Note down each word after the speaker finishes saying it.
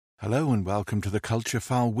Hello and welcome to the Culture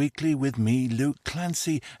File Weekly with me, Luke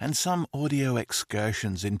Clancy, and some audio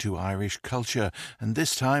excursions into Irish culture. And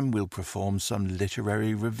this time we'll perform some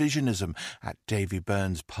literary revisionism at Davy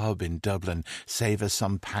Byrnes pub in Dublin, savour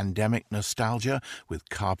some pandemic nostalgia with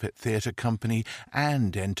Carpet Theatre Company,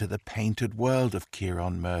 and enter the painted world of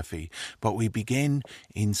Ciarán Murphy. But we begin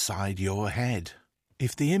inside your head.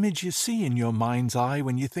 If the image you see in your mind's eye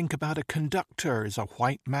when you think about a conductor is a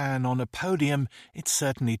white man on a podium, it's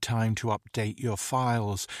certainly time to update your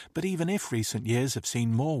files. But even if recent years have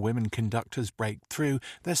seen more women conductors break through,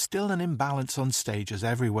 there's still an imbalance on stages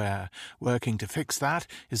everywhere. Working to fix that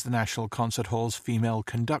is the National Concert Hall's Female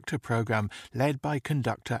Conductor Programme, led by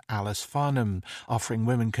conductor Alice Farnham, offering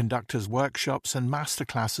women conductors workshops and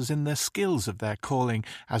masterclasses in the skills of their calling,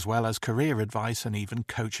 as well as career advice and even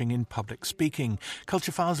coaching in public speaking.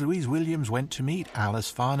 Culture Files' Louise Williams went to meet Alice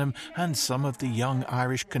Farnham and some of the young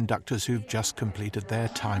Irish conductors who've just completed their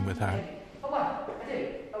time with her.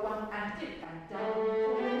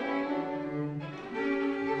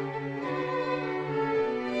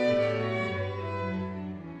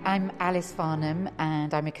 I'm Alice Farnham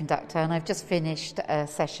and I'm a conductor, and I've just finished a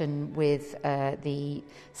session with the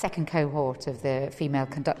second cohort of the Female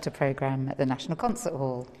Conductor Programme at the National Concert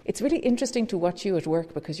Hall. It's really interesting to watch you at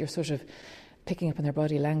work because you're sort of picking up on their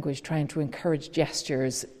body language, trying to encourage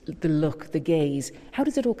gestures, the look, the gaze. How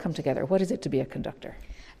does it all come together? What is it to be a conductor?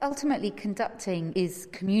 Ultimately, conducting is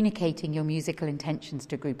communicating your musical intentions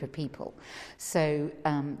to a group of people. So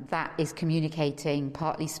that is communicating,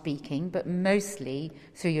 partly speaking, but mostly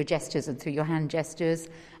through your gestures and through your hand gestures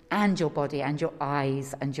and your body and your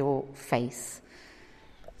eyes and your face.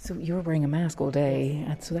 So you're wearing a mask all day,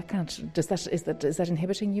 and so is that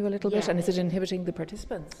inhibiting you a little bit, and is it inhibiting the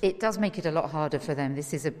participants? It does make it a lot harder for them.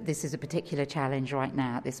 This is a particular challenge right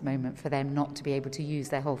now at this moment for them not to be able to use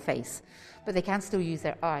their whole face, but they can still use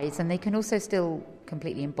their eyes, and they can also still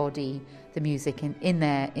completely embody the music in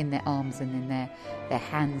their arms and in their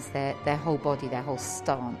hands, their whole body, their whole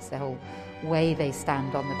stance, their whole way they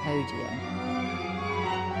stand on the podium.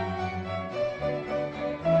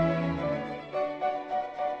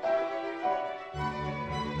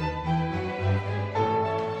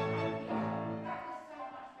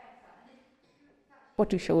 What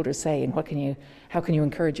do shoulders say, and how can you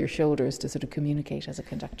encourage your shoulders to sort of communicate as a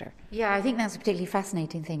conductor? Yeah, I think that's a particularly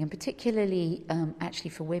fascinating thing, and particularly actually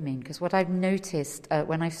for women, because what I've noticed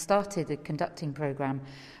when I started the conducting programme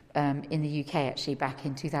in the UK, actually back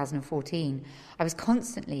in 2014, I was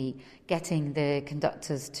constantly getting the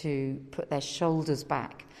conductors to put their shoulders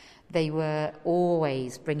back. They were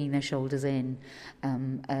always bringing their shoulders in.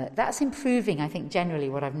 That's improving, I think, generally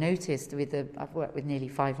what I've noticed I've worked with nearly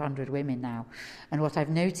 500 women now, and what I've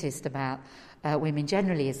noticed about women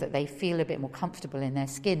generally is that they feel a bit more comfortable in their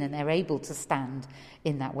skin and they're able to stand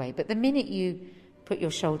in that way. But the minute you put your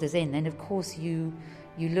shoulders in, then of course you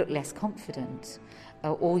look less confident,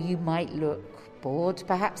 or you might look bored.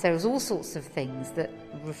 Perhaps there's all sorts of things that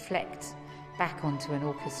reflect back onto an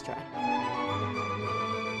orchestra.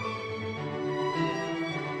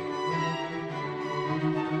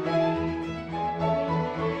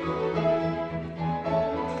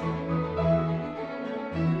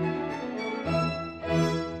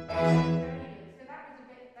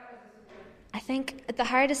 I think the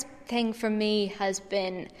hardest thing for me has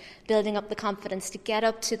been building up the confidence to get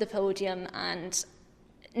up to the podium and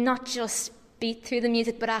not just beat through the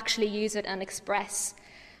music, but actually use it and express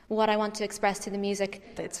what I want to express to the music.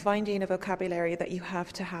 It's finding a vocabulary that you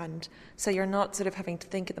have to hand, so you're not sort of having to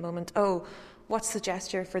think at the moment, oh, what's the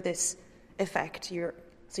gesture for this effect?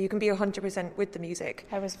 So you can be 100% with the music.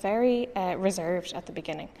 I was very reserved at the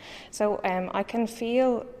beginning, so I can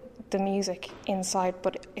feel the music inside,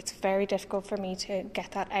 but it's very difficult for me to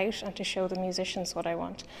get that out and to show the musicians what I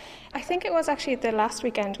want. I think it was actually the last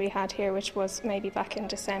weekend we had here, which was maybe back in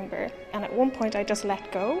December, and at one point I just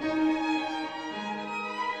let go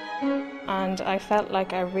and I felt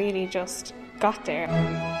like I really just got there,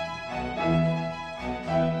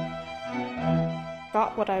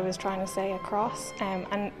 got what I was trying to say across,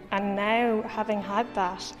 and now, having had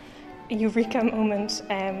that eureka moment,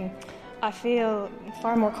 I feel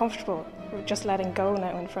far more comfortable just letting go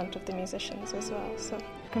now in front of the musicians as well. So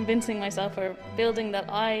convincing myself, or building that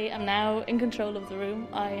I am now in control of the room,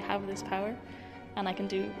 I have this power and I can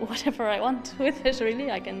do whatever I want with it,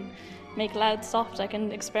 really. I can make loud soft, I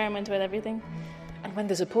can experiment with everything. And when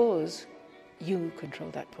there's a pause, you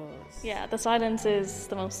control that pause. Yeah, the silence is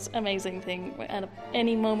the most amazing thing. At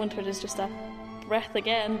any moment where there's just that breath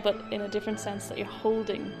again, but in a different sense, that you're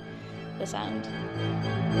holding the sound.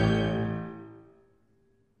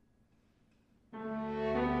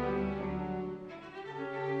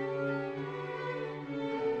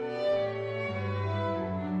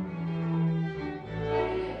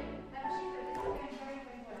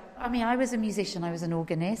 mean, I was a musician. I was an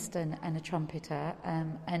organist and a trumpeter,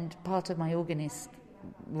 and part of my organist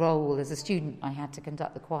role as a student, I had to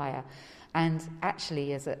conduct the choir. And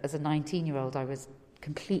actually, as a 19-year-old, I was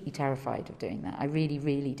completely terrified of doing that. I really,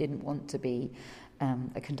 really didn't want to be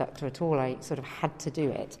a conductor at all. I sort of had to do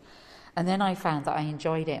it. And then I found that I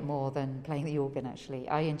enjoyed it more than playing the organ, actually.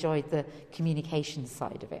 I enjoyed the communication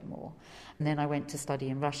side of it more. And then I went to study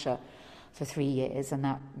in Russia for 3 years, and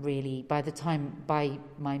that really, by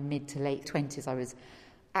my mid to late 20s, I was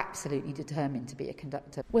absolutely determined to be a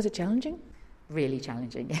conductor. Was it challenging? Really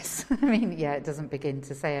challenging, yes. I mean, yeah, it doesn't begin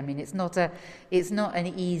to say. I mean, it's not an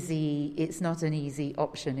easy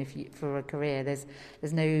option for a career.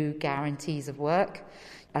 There's no guarantees of work,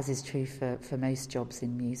 as is true for most jobs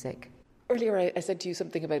in music. Earlier I said to you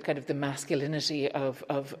something about kind of the masculinity of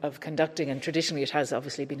conducting, and traditionally it has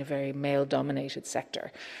obviously been a very male-dominated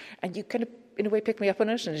sector. And you kind of, in a way, picked me up on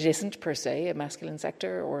it, and it isn't per se a masculine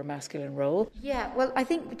sector or a masculine role. Yeah, well, I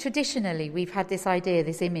think traditionally we've had this idea,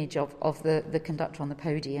 this image of the conductor on the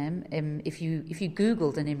podium. If you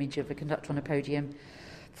Googled an image of a conductor on a podium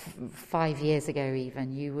 5 years ago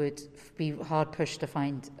even, you would be hard-pushed to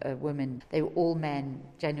find a woman. They were all men,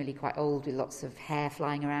 generally quite old, with lots of hair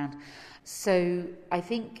flying around. So I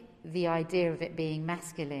think the idea of it being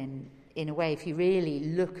masculine, in a way, if you really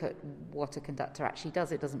look at what a conductor actually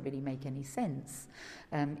does, it doesn't really make any sense.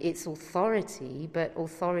 It's authority, but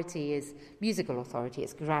authority is musical authority,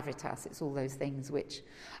 it's gravitas, it's all those things which...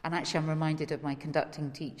 And actually I'm reminded of my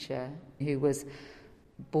conducting teacher, who was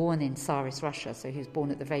born in Tsarist Russia, so he was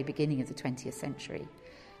born at the very beginning of the 20th century,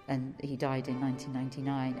 and he died in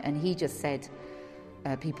 1999, and he just said...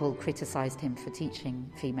 people criticised him for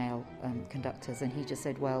teaching female conductors, and he just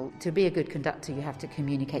said, well, to be a good conductor you have to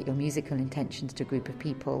communicate your musical intentions to a group of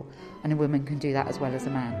people, and a woman can do that as well as a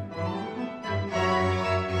man.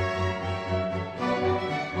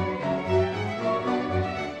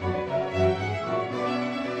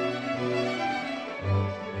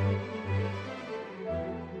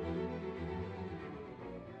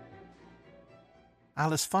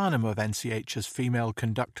 Alice Farnham of NCH's Female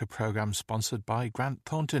Conductor programme, sponsored by Grant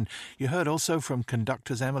Thornton. You heard also from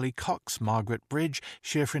conductors Emily Cox, Margaret Bridge,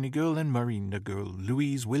 Shirfri Nagul and Maureen Nagul.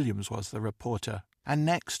 Louise Williams was the reporter. And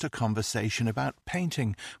next, a conversation about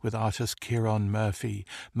painting with artist Ciarán Murphy.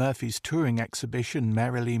 Murphy's touring exhibition,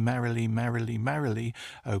 Merrily, Merrily, Merrily, Merrily,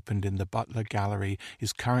 opened in the Butler Gallery,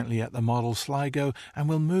 is currently at the Model Sligo and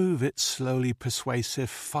will move its slowly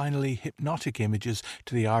persuasive, finally hypnotic images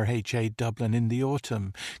to the RHA Dublin in the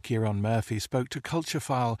autumn. Ciarán Murphy spoke to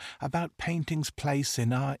Culturefile about painting's place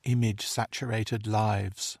in our image-saturated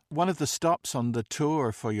lives. One of the stops on the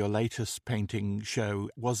tour for your latest painting show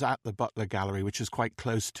was at the Butler Gallery, which is quite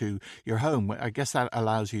close to your home. I guess that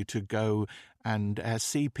allows you to go and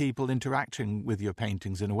see people interacting with your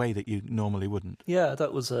paintings in a way that you normally wouldn't. Yeah,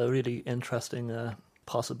 that was a really interesting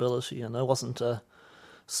possibility, and I wasn't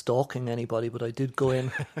stalking anybody, but I did go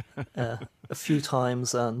in a few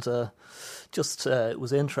times, and it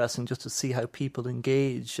was interesting just to see how people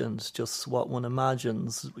engage and just what one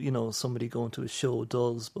imagines, somebody going to a show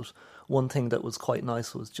does. But one thing that was quite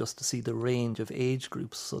nice was just to see the range of age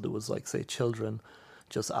groups. So there was, like, say, children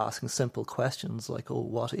just asking simple questions like, oh,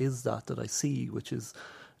 what is that I see? Which is,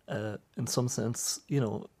 in some sense,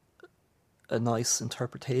 a nice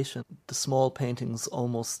interpretation. The small paintings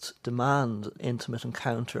almost demand intimate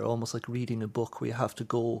encounter, almost like reading a book where you have to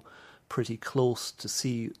go pretty close to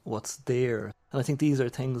see what's there. And I think these are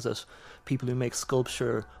things that people who make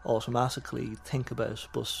sculpture automatically think about.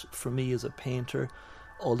 But for me as a painter,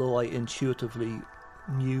 although I intuitively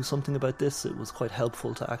knew something about this, it was quite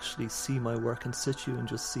helpful to actually see my work in situ and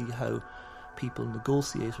just see how people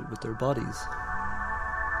negotiated with their bodies.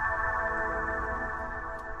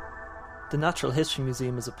 The Natural History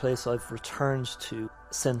Museum is a place I've returned to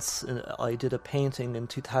since I did a painting in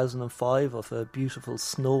 2005 of a beautiful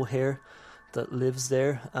snow hare that lives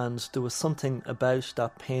there, and there was something about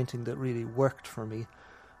that painting that really worked for me.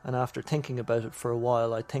 And after thinking about it for a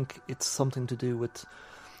while, I think it's something to do with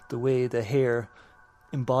the way the hare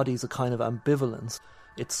embodies a kind of ambivalence.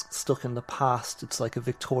 It's stuck in the past, it's like a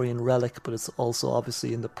Victorian relic, but it's also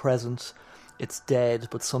obviously in the present. It's dead,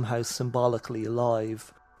 but somehow symbolically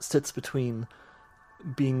alive. Sits between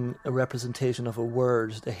being a representation of a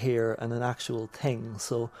word, the hare, and an actual thing.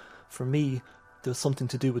 So for me, there's something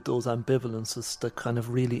to do with those ambivalences that kind of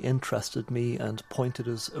really interested me and pointed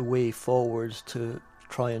us a way forward to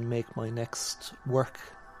try and make my next work.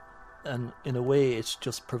 And in a way, it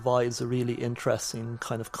just provides a really interesting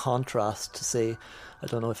kind of contrast to, say, I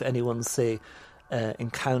don't know if anyone's, say,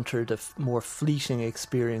 encountered a more fleeting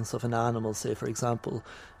experience of an animal, say for example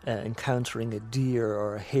encountering a deer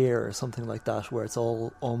or a hare or something like that, where it's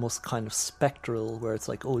all almost kind of spectral, where it's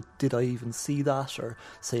like, oh, did I even see that? Or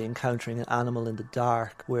say encountering an animal in the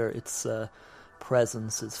dark, where its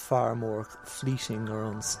presence is far more fleeting or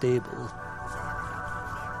unstable.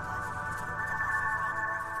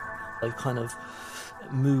 I've kind of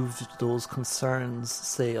moved those concerns,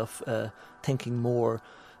 say, of thinking more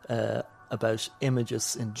about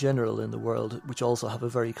images in general in the world, which also have a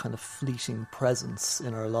very kind of fleeting presence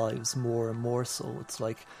in our lives, more and more so. It's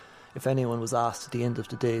like if anyone was asked at the end of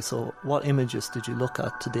the day, so what images did you look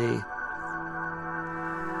at today?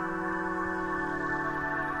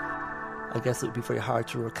 I guess it would be very hard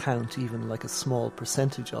to recount even like a small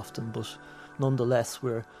percentage of them, but nonetheless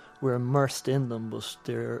we're immersed in them, but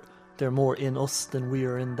they're more in us than we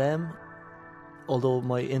are in them. Although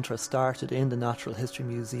my interest started in the Natural History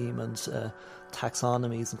Museum and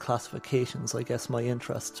taxonomies and classifications, I guess my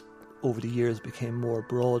interest over the years became more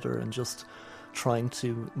broader and just trying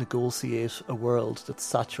to negotiate a world that's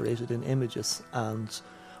saturated in images, and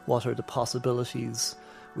what are the possibilities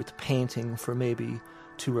with painting for maybe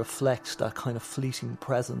to reflect that kind of fleeting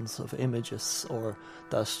presence of images, or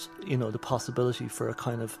that, you know, the possibility for a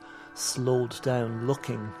kind of slowed down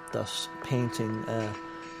looking that painting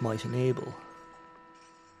might enable.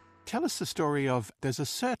 Tell us the story of, there's a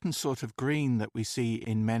certain sort of green that we see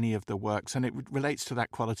in many of the works, and it relates to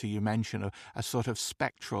that quality you mentioned, a sort of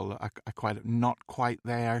spectral, a quite not quite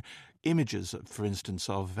there images, for instance,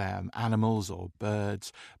 of animals or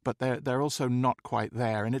birds, but they're also not quite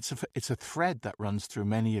there, and it's a thread that runs through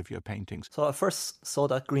many of your paintings. So I first saw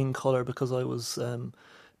that green colour because I was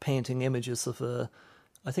painting images of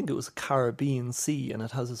I think it was a Caribbean sea, and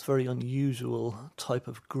it has this very unusual type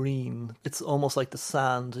of green. It's almost like the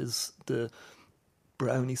sand is the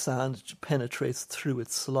browny sand that penetrates through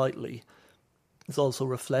it slightly. It's also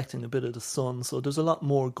reflecting a bit of the sun, so there's a lot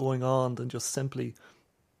more going on than just simply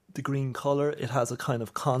the green colour. It has a kind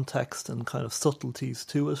of context and kind of subtleties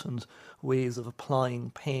to it, and ways of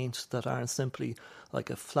applying paint that aren't simply like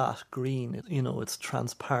a flat green. It's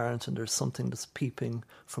transparent, and there's something that's peeping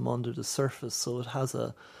from under the surface, so it has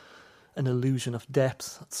an illusion of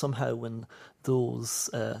depth somehow when those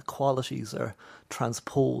qualities are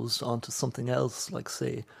transposed onto something else, like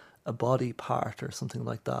say a body part or something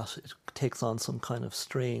like that. It takes on some kind of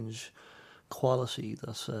strange quality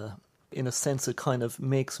that in a sense it kind of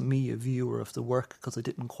makes me a viewer of the work, because I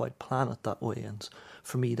didn't quite plan it that way, and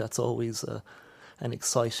for me that's always an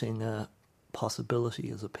exciting possibility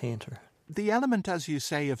as a painter. The element, as you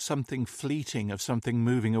say, of something fleeting, of something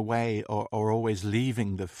moving away or always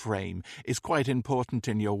leaving the frame is quite important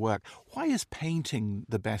in your work. Why is painting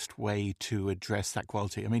the best way to address that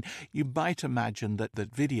quality? I mean, you might imagine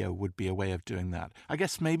that video would be a way of doing that. I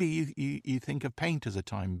guess maybe you think of paint as a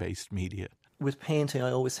time-based media. With painting,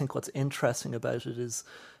 I always think what's interesting about it is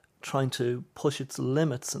trying to push its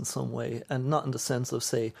limits in some way, and not in the sense of,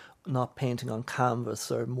 say, not painting on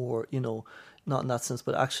canvas or more, not in that sense,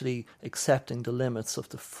 but actually accepting the limits of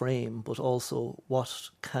the frame, but also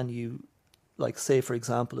what can you, like say for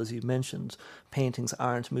example, as you mentioned, paintings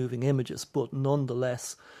aren't moving images, but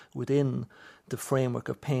nonetheless within the framework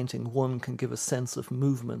of painting one can give a sense of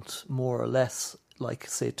movement more or less. Like,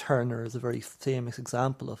 say, Turner is a very famous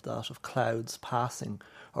example of that, of clouds passing,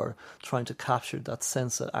 or trying to capture that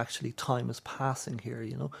sense that actually time is passing here,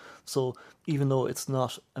 So even though it's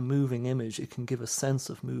not a moving image, it can give a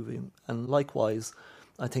sense of moving. And likewise,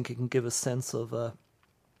 I think it can give a sense of,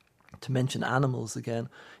 to mention animals again,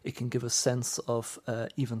 it can give a sense of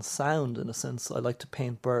even sound, in a sense. I like to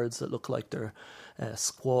paint birds that look like they're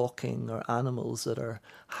squawking, or animals that are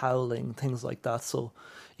howling, things like that. So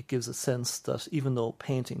it gives a sense that even though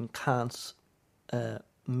painting can't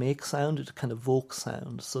make sound, it can evoke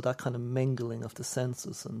sound. So that kind of mingling of the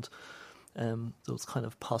senses and those kind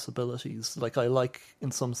of possibilities. Like, I like,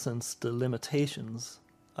 in some sense, the limitations.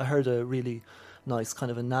 I heard a really nice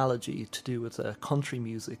kind of analogy to do with country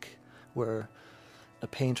music, where a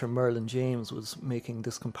painter, Merlin James, was making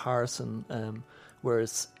this comparison, where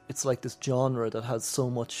it's like this genre that has so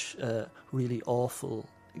much really awful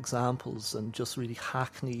examples and just really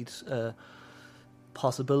hackneyed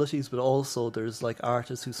possibilities, but also there's like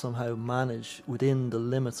artists who somehow manage within the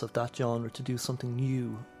limits of that genre to do something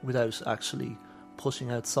new without actually pushing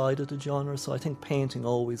outside of the genre. So I think painting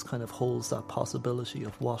always kind of holds that possibility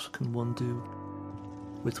of what can one do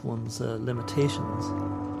with one's limitations.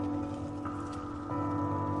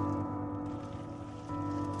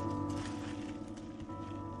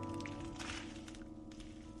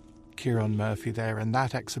 Ciarán Murphy there, and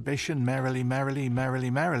that exhibition, Merrily, Merrily, Merrily,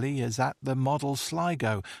 Merrily, is at the Model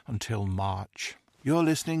Sligo until March. You're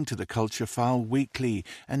listening to the Culture File Weekly,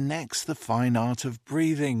 and next, the fine art of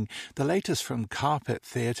breathing. The latest from Carpet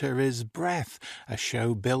Theatre is Breath, a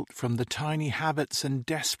show built from the tiny habits and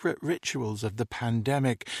desperate rituals of the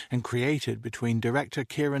pandemic and created between director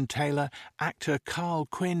Kieran Taylor, actor Carl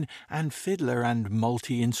Quinn and fiddler and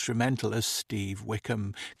multi-instrumentalist Steve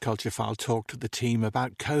Wickham. Culture File talked to the team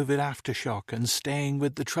about COVID aftershock and staying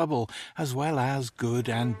with the trouble, as well as good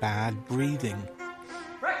and bad breathing.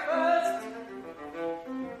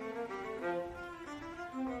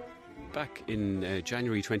 Back in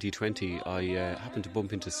January 2020, I happened to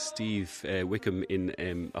bump into Steve Wickham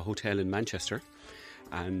in a hotel in Manchester,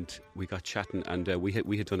 and we got chatting, and we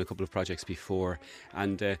had done a couple of projects before,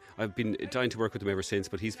 and I've been dying to work with him ever since,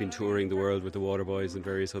 but he's been touring the world with the Waterboys and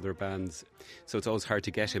various other bands, so it's always hard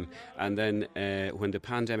to get him. And then when the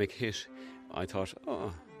pandemic hit, I thought,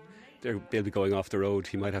 they'll be going off the road,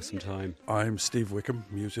 he might have some time. I'm Steve Wickham,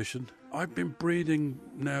 musician. I've been breathing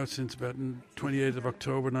now since about 28th of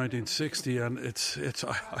October 1960, and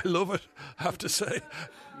I love it, I have to say.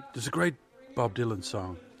 There's a great Bob Dylan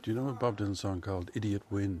song. Do you know a Bob Dylan song called Idiot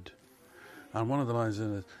Wind? And one of the lines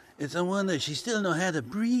in it, it's a wonder she still know how to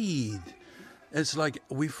breathe. It's like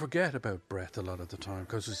we forget about breath a lot of the time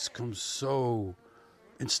because it's come so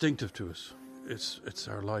instinctive to us. It's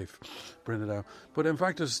our life, bring it out. But in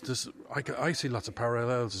fact, I see lots of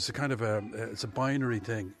parallels. It's a kind of it's a binary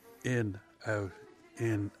thing: in, out,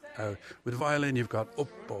 in, out. With the violin, you've got up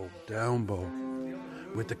bow, down bow.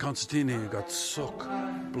 With the concertina, you've got suck,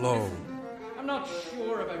 blow. I'm not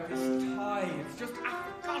sure about this tie. It's just, for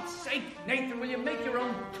God's sake, Nathan, will you make your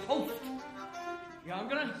own toast?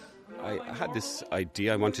 Yeah, I had this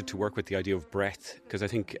idea. I wanted to work with the idea of breath, because I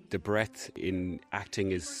think the breath in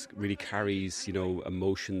acting really carries,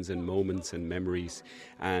 emotions and moments and memories.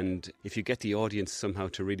 And if you get the audience somehow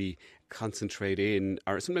to really concentrate in,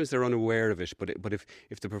 or sometimes they're unaware of it, but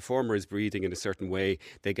if the performer is breathing in a certain way,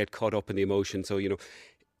 they get caught up in the emotion. So,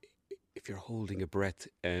 if you're holding a breath,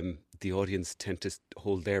 the audience tend to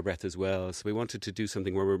hold their breath as well. So we wanted to do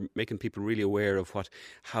something where we're making people really aware of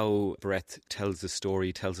how breath tells the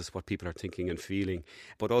story, tells us what people are thinking and feeling.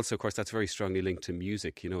 But also, of course, that's very strongly linked to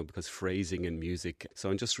music, because phrasing and music. So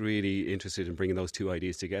I'm just really interested in bringing those two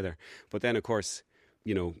ideas together. But then, of course,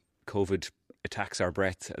 COVID attacks our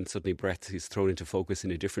breath, and suddenly breath is thrown into focus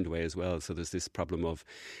in a different way as well. So there's this problem of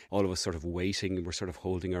all of us sort of waiting. We're sort of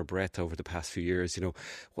holding our breath over the past few years.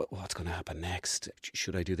 What's going to happen next?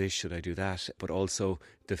 Should I do this? Should I do that? But also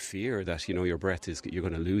the fear that, your breath you're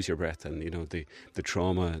going to lose your breath, and, the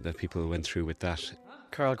trauma that people went through with that.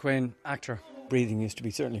 Carl Quinn, actor. Breathing used to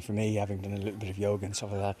be, certainly for me, having done a little bit of yoga and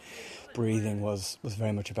stuff like that, breathing was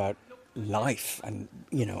very much about life and,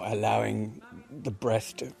 allowing the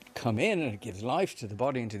breath to come in, and it gives life to the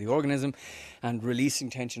body and to the organism, and releasing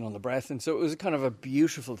tension on the breath. And so it was kind of a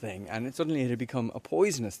beautiful thing, and suddenly it had become a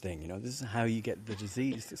poisonous thing. This is how you get the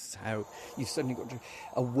disease. This is how you suddenly got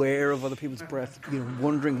aware of other people's breath,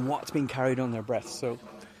 wondering what's being carried on their breath. So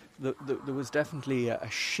there was definitely a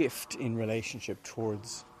shift in relationship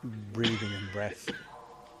towards breathing and breath.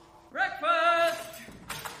 Breakfast!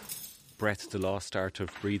 Breath, the lost art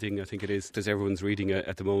of breathing, I think it is, because everyone's reading it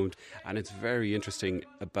at the moment, and it's very interesting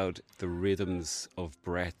about the rhythms of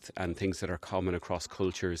breath and things that are common across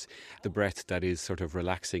cultures, the breath that is sort of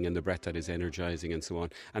relaxing and the breath that is energising and so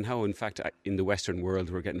on, and how in fact in the Western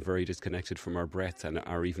world we're getting very disconnected from our breath, and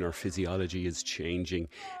even our physiology is changing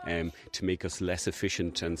to make us less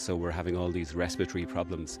efficient, and so we're having all these respiratory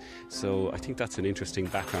problems. So I think that's an interesting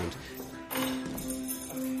background.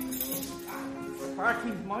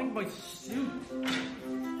 Sparkling's mind my suit.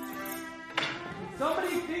 Somebody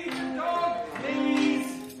feed the dog,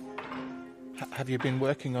 please. Have you been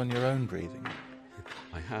working on your own breathing?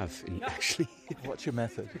 I have, actually. What's your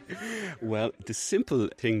method? Well, the simple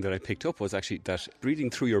thing that I picked up was actually that breathing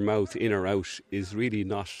through your mouth, in or out, is really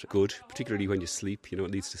not good, particularly when you sleep. It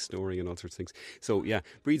leads to snoring and all sorts of things. So, yeah,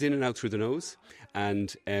 breathe in and out through the nose,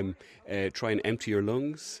 and try and empty your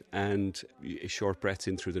lungs, and short breaths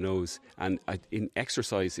in through the nose. And in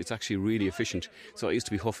exercise, it's actually really efficient. So I used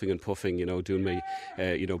to be huffing and puffing, doing my,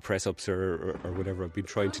 press-ups or whatever I've been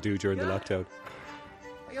trying to do during the lockdown.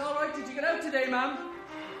 Are you all right? Did you get out today, ma'am?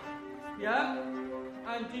 Yeah?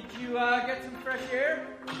 And did you get some fresh air?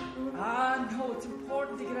 No, it's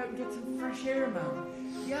important to get out and get some fresh air, ma'am.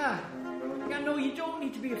 Yeah, no, you don't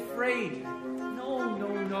need to be afraid. No,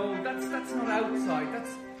 no, that's not outside, that's...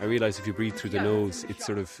 I realise if you breathe through the nose,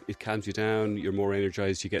 it calms you down, you're more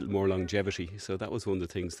energised, you get more longevity. So that was one of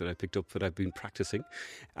the things that I picked up that I've been practising.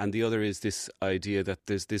 And the other is this idea that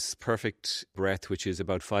there's this perfect breath, which is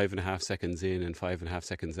about 5.5 seconds in and 5.5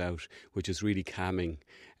 seconds out, which is really calming.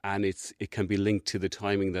 And it can be linked to the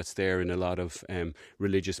timing that's there in a lot of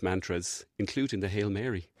religious mantras, including the Hail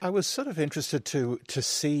Mary. I was sort of interested to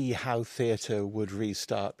see how theatre would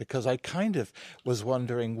restart, because I kind of was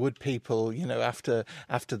wondering, would people, after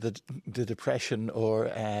the Depression or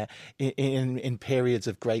in periods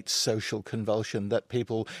of great social convulsion, that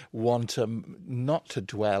people want not to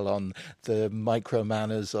dwell on the micro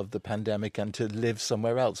manners of the pandemic and to live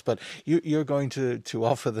somewhere else, but you're going to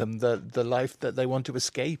offer them the life that they want to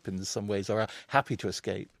escape in some ways, or are happy to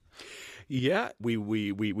escape. Yeah,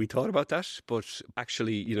 we thought about that, but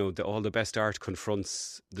actually, all the best art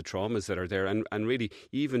confronts the traumas that are there, and really,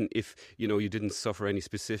 even if you didn't suffer any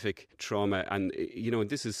specific trauma, and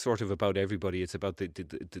this is sort of about everybody. It's about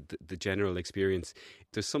the general experience.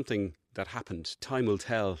 There's something that happened. Time will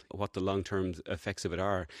tell what the long-term effects of it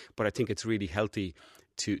are, but I think it's really healthy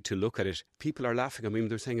to look at it. People are laughing. I mean,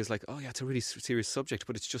 they're saying it's like, oh yeah, it's a really serious subject,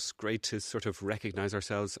 but it's just great to sort of recognise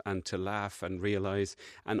ourselves and to laugh and realise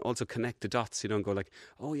and also connect the dots, and go like,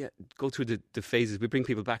 oh yeah, go through the phases. We bring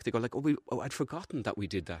people back. They go like, I'd forgotten that we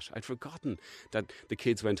did that. I'd forgotten that the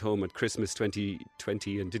kids went home at Christmas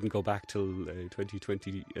 2020 and didn't go back till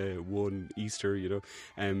 2021 Easter,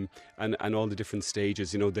 and all the different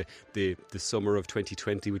stages, the summer of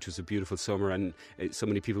 2020, which was a beautiful summer, and so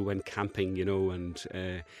many people went camping, and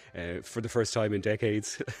for the first time in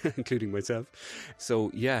decades, including myself.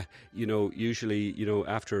 So yeah, usually,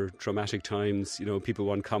 after traumatic times, people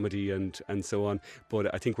want comedy and so on.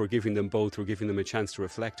 But I think we're giving them both. We're giving them a chance to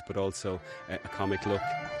reflect, but also a comic look.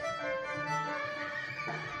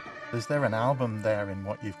 Is there an album there in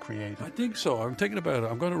what you've created? I think so. I'm thinking about it.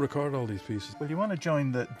 I'm going to record all these pieces. Well, you want to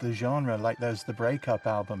join the genre, like there's the breakup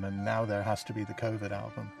album, and now there has to be the COVID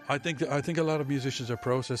album. I think a lot of musicians are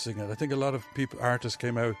processing it. I think a lot of artists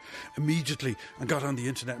came out immediately and got on the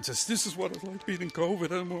internet and says, "This is what it's like being in COVID."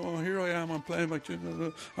 And here I am. I'm playing like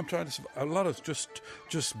I'm trying to. A lot of just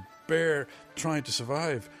bare trying to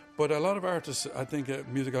survive. But a lot of artists, I think,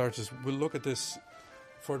 music artists, will look at this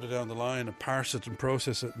further down the line and parse it and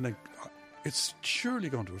process it, and think it's surely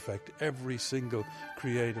going to affect every single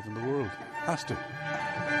creative in the world. Has to.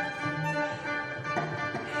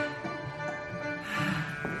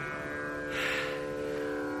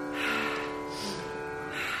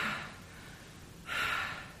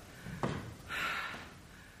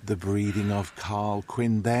 The breathing of Carl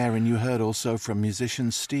Quinn there, and you heard also from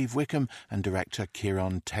musician Steve Wickham and director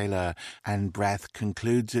Ciarán Taylor. And Breath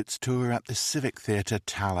concludes its tour at the Civic Theatre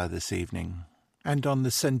Tala this evening. And on the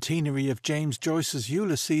centenary of James Joyce's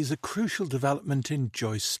Ulysses, a crucial development in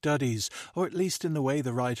Joyce studies, or at least in the way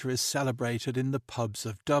the writer is celebrated in the pubs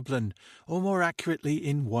of Dublin, or more accurately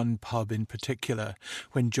in one pub in particular.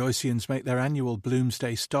 When Joyceans make their annual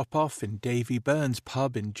Bloomsday stop-off in Davy Byrnes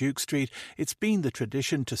pub in Duke Street, it's been the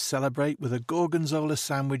tradition to celebrate with a gorgonzola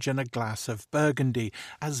sandwich and a glass of Burgundy,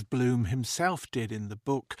 as Bloom himself did in the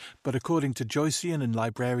book. But according to Joycean and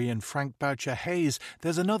librarian Frank Boucher-Hayes,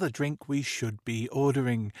 there's another drink we should be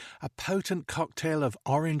ordering, a potent cocktail of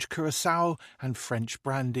orange curacao and French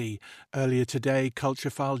brandy. Earlier today,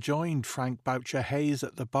 Culturephile joined Frank Boucher-Hayes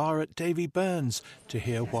at the bar at Davy Byrnes to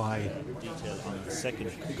hear why. Detail on the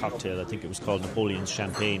second cocktail, I think it was called Napoleon's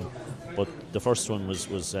Champagne, but the first one was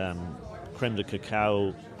creme de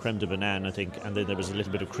cacao, creme de banane, I think, and then there was a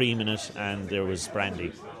little bit of cream in it, and there was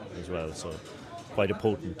brandy as well, so quite a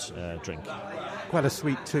potent drink. Quite a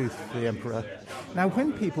sweet tooth, the Emperor. Now,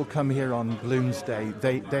 when people come here on Bloomsday,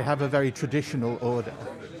 they have a very traditional order.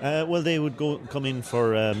 Well, they would come in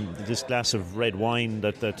for this glass of red wine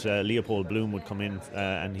that Leopold Bloom would come in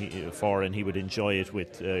and he would enjoy it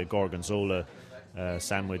with gorgonzola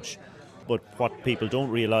sandwich. But what people don't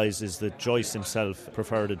realise is that Joyce himself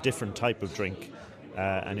preferred a different type of drink,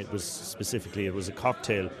 and it was a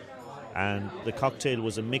cocktail. And the cocktail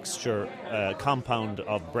was a mixture, compound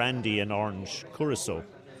of brandy and orange curacao.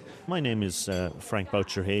 My name is Frank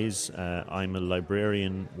Boucher-Hayes. I'm a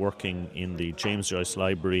librarian working in the James Joyce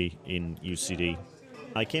Library in UCD.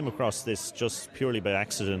 I came across this just purely by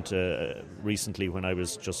accident recently when I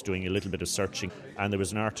was just doing a little bit of searching. And there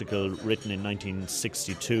was an article written in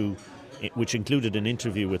 1962 which included an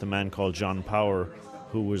interview with a man called John Power,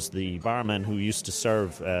 who was the barman who used to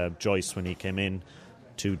serve Joyce when he came in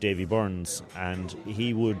to Davy Byrnes, and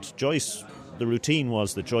the routine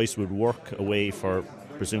was that Joyce would work away for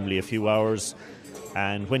presumably a few hours,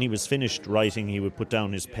 and when he was finished writing, he would put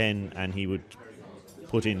down his pen and he would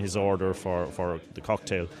put in his order for the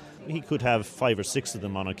cocktail. He could have 5 or 6 of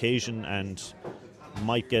them on occasion and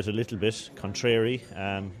might get a little bit contrary,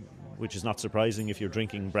 which is not surprising if you're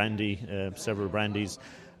drinking brandy, several brandies.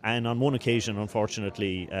 And on one occasion,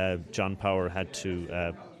 unfortunately, John Power had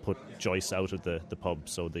to put Joyce out of the pub,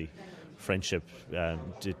 so the friendship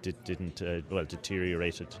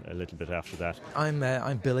deteriorated a little bit after that.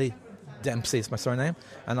 I'm Billy Dempsey, is my surname,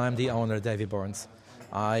 and I'm the owner of Davy Byrnes.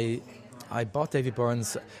 I bought Davy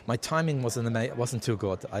Byrnes. My timing wasn't too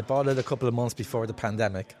good. I bought it a couple of months before the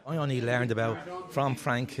pandemic. I only learned from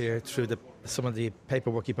Frank here through some of the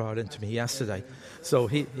paperwork he brought in to me yesterday. So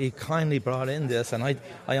he kindly brought in this, and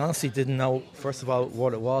I honestly didn't know, first of all,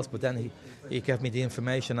 what it was, but then he gave me the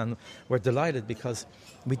information, and we're delighted because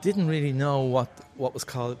we didn't really know what was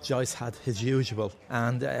called. Joyce had his usual,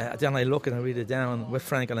 and then I look and I read it down with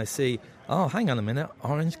Frank, and I see, oh, hang on a minute,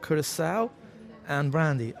 orange, curacao and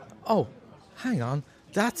brandy. Oh, hang on,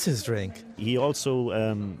 that's his drink. He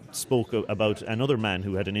also spoke about another man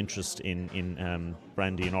who had an interest in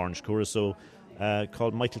brandy and orange curacao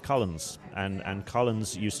called Michael Collins. And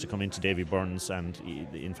Collins used to come into Davy Byrnes, and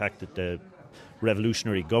in fact the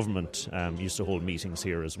revolutionary government used to hold meetings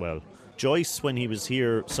here as well. Joyce, when he was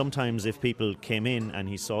here, sometimes if people came in and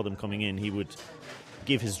he saw them coming in, he would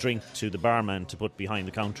give his drink to the barman to put behind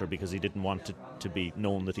the counter because he didn't want it to be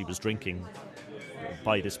known that he was drinking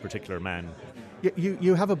by this particular man.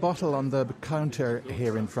 You have a bottle on the counter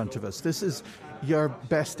here in front of us. This is your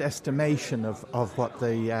best estimation of what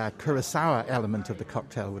the curacao element of the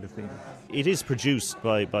cocktail would have been. It is produced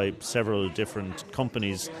by several different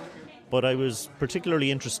companies, but I was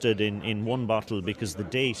particularly interested in one bottle because the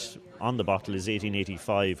date on the bottle is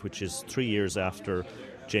 1885, which is 3 years after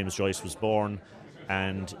James Joyce was born,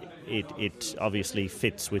 and it obviously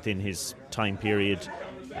fits within his time period.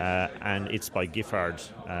 And it's by Giffard.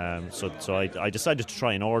 So I decided to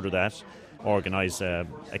try and organise a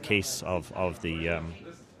case of the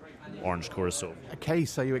orange curacao. A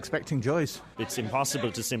case? Are you expecting Joyce? It's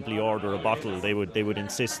impossible to simply order a bottle. They would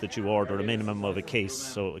insist that you order a minimum of a case.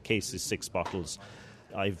 So a case is 6 bottles.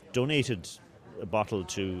 I've donated a bottle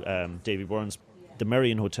to Davy Byrnes. The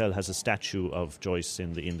Merrion Hotel has a statue of Joyce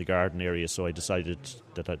in the garden area, so I decided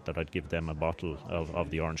that I'd give them a bottle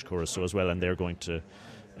of the orange curacao as well, and they're going to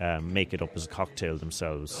make it up as a cocktail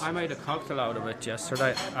themselves. I made a cocktail out of it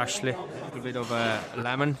yesterday, actually. A little bit of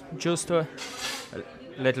lemon juice to it,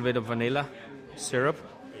 a little bit of vanilla syrup.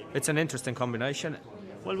 It's an interesting combination.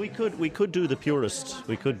 Well, we could do the purist.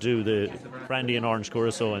 We could do the brandy and orange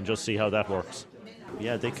curacao and just see how that works.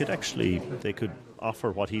 Yeah, they could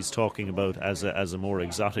offer what he's talking about as a more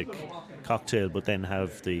exotic cocktail, but then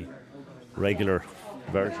have the regular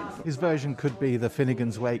version. His version could be the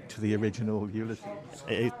Finnegan's Wake to the original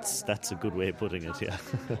Ulysses. That's a good way of putting it, yeah.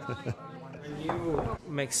 When you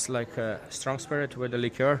mix like a strong spirit with a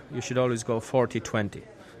liqueur, you should always go 40-20.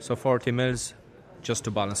 So 40 mils just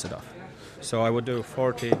to balance it off. So I would do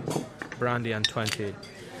 40 brandy and 20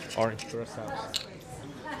 orange curacao.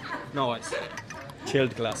 No ice.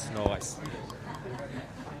 Chilled glass, no ice.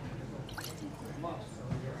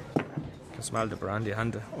 You can smell the brandy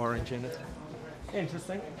and the orange in it.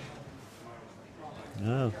 Interesting.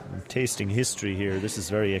 Oh, I'm tasting history here. This is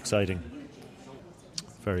very exciting.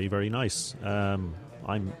 Very, very nice.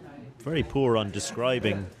 I'm very poor on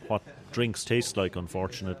describing what drinks taste like,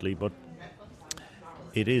 unfortunately, but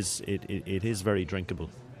it is very drinkable.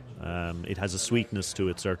 It has a sweetness to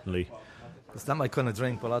it, certainly. It's not my kind of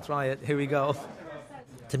drink, but I'll try it. Here we go.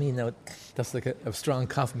 To me, no, that's like a strong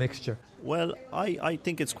cough mixture. Well, I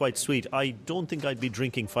think it's quite sweet. I don't think I'd be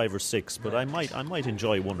drinking 5 or 6, but I might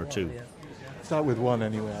enjoy 1 or 2. Start with 1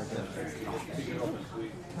 anyway.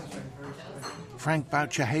 Frank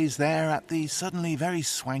Boucher-Hayes there at the suddenly very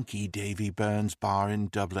swanky Davy Byrnes bar in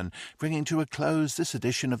Dublin, bringing to a close this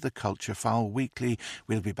edition of the Culture File Weekly.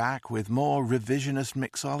 We'll be back with more revisionist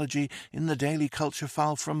mixology in the Daily Culture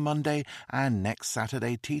File from Monday and next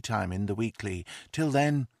Saturday tea time in the Weekly. Till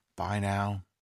then, bye now.